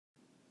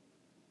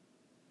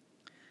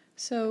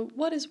So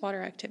what is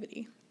water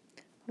activity?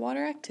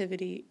 Water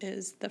activity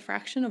is the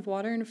fraction of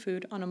water in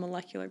food on a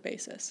molecular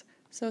basis.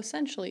 So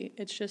essentially,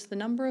 it's just the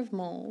number of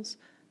moles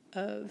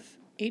of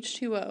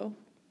H2O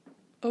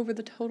over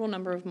the total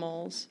number of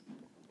moles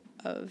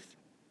of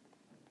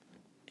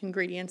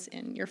ingredients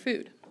in your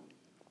food.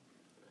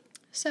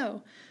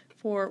 So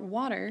for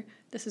water,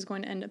 this is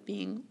going to end up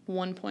being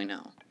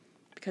 1.0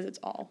 because it's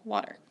all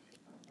water.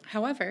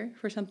 However,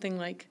 for something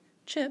like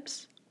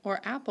chips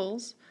or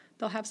apples,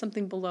 they'll have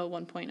something below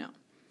 1.0.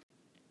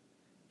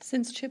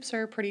 Since chips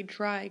are a pretty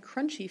dry,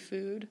 crunchy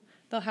food,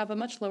 they'll have a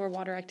much lower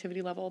water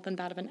activity level than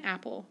that of an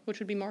apple, which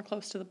would be more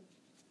close to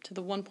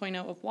the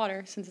 1.0 of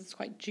water since it's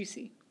quite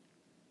juicy.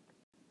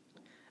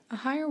 A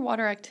higher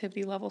water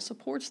activity level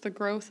supports the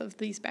growth of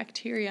these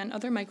bacteria and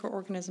other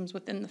microorganisms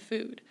within the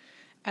food.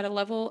 At a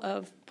level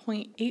of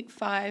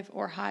 0.85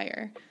 or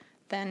higher,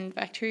 then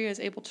bacteria is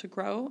able to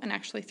grow and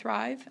actually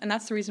thrive, and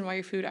that's the reason why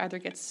your food either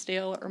gets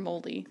stale or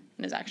moldy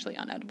and is actually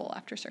unedible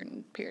after a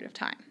certain period of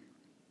time.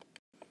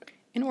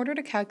 In order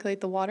to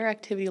calculate the water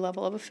activity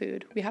level of a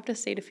food, we have to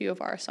state a few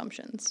of our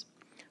assumptions.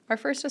 Our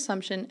first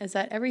assumption is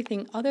that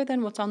everything other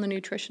than what's on the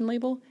nutrition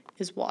label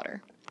is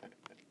water.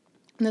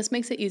 And this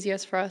makes it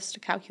easiest for us to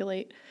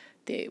calculate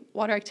the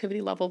water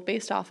activity level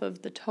based off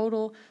of the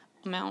total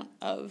amount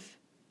of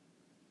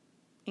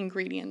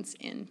ingredients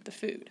in the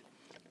food.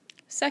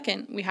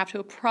 Second, we have to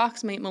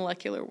approximate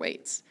molecular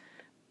weights.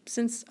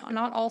 Since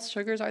not all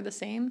sugars are the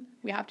same,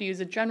 we have to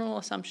use a general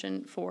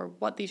assumption for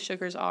what these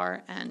sugars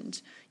are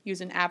and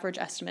use an average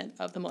estimate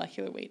of the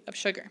molecular weight of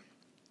sugar.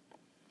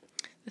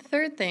 The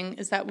third thing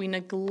is that we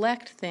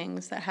neglect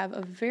things that have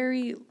a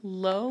very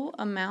low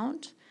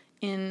amount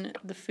in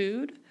the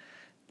food.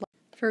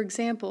 For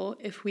example,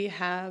 if we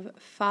have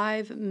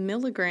 5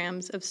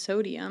 milligrams of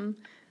sodium,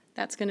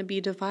 that's going to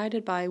be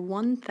divided by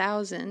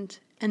 1,000,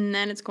 and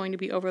then it's going to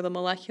be over the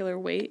molecular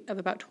weight of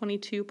about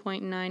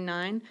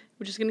 22.99,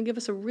 which is going to give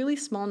us a really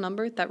small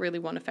number that really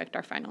won't affect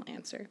our final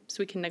answer, so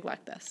we can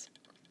neglect this.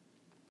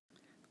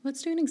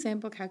 Let's do an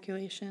example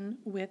calculation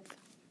with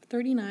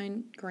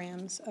 39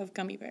 grams of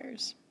gummy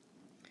bears.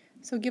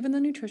 So given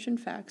the nutrition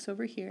facts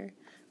over here,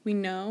 we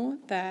know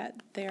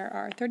that there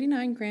are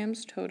 39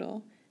 grams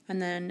total, and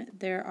then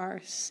there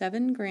are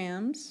 7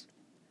 grams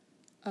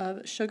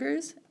of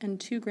sugars and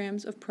 2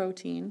 grams of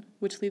protein,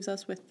 which leaves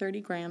us with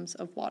 30 grams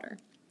of water.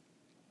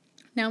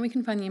 Now we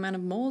can find the amount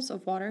of moles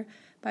of water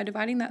by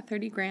dividing that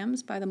 30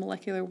 grams by the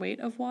molecular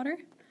weight of water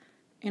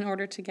in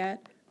order to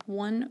get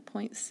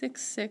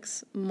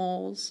 1.66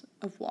 moles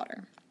of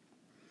water.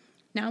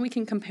 Now we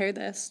can compare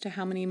this to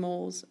how many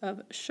moles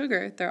of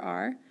sugar there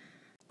are.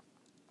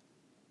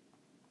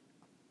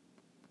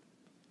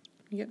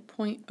 You get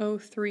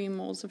 0.03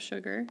 moles of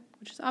sugar,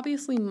 which is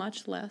obviously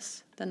much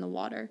less than the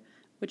water,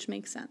 which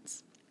makes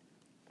sense.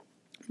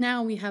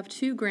 Now we have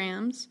 2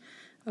 grams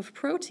of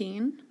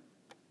protein,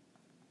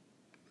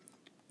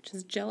 which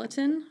is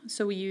gelatin,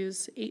 so we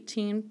use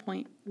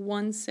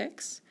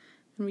 18.16,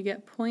 and we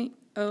get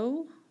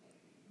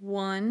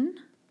 0.01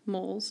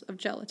 moles of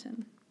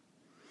gelatin.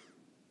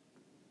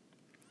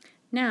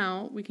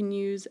 Now we can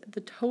use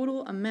the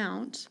total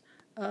amount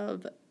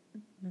of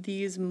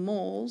these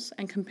moles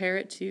and compare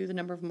it to the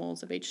number of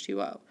moles of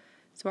H2O.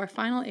 So our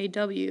final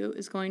AW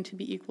is going to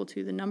be equal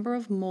to the number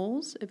of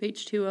moles of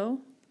H2O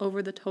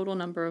over the total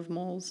number of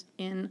moles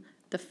in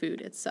the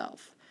food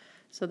itself.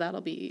 So that'll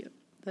be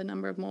the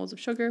number of moles of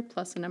sugar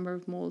plus the number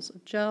of moles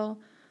of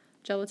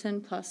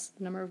gelatin plus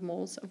the number of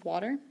moles of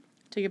water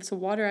to give us a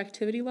water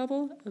activity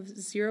level of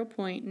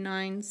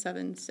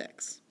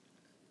 0.976.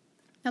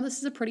 Now this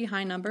is a pretty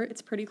high number.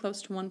 It's pretty close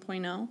to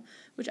 1.0,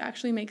 which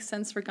actually makes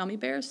sense for gummy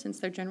bears since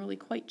they're generally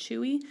quite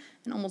chewy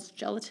and almost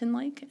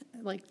gelatin-like,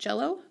 like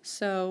Jell-O,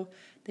 so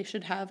they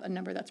should have a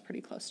number that's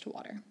pretty close to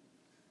water.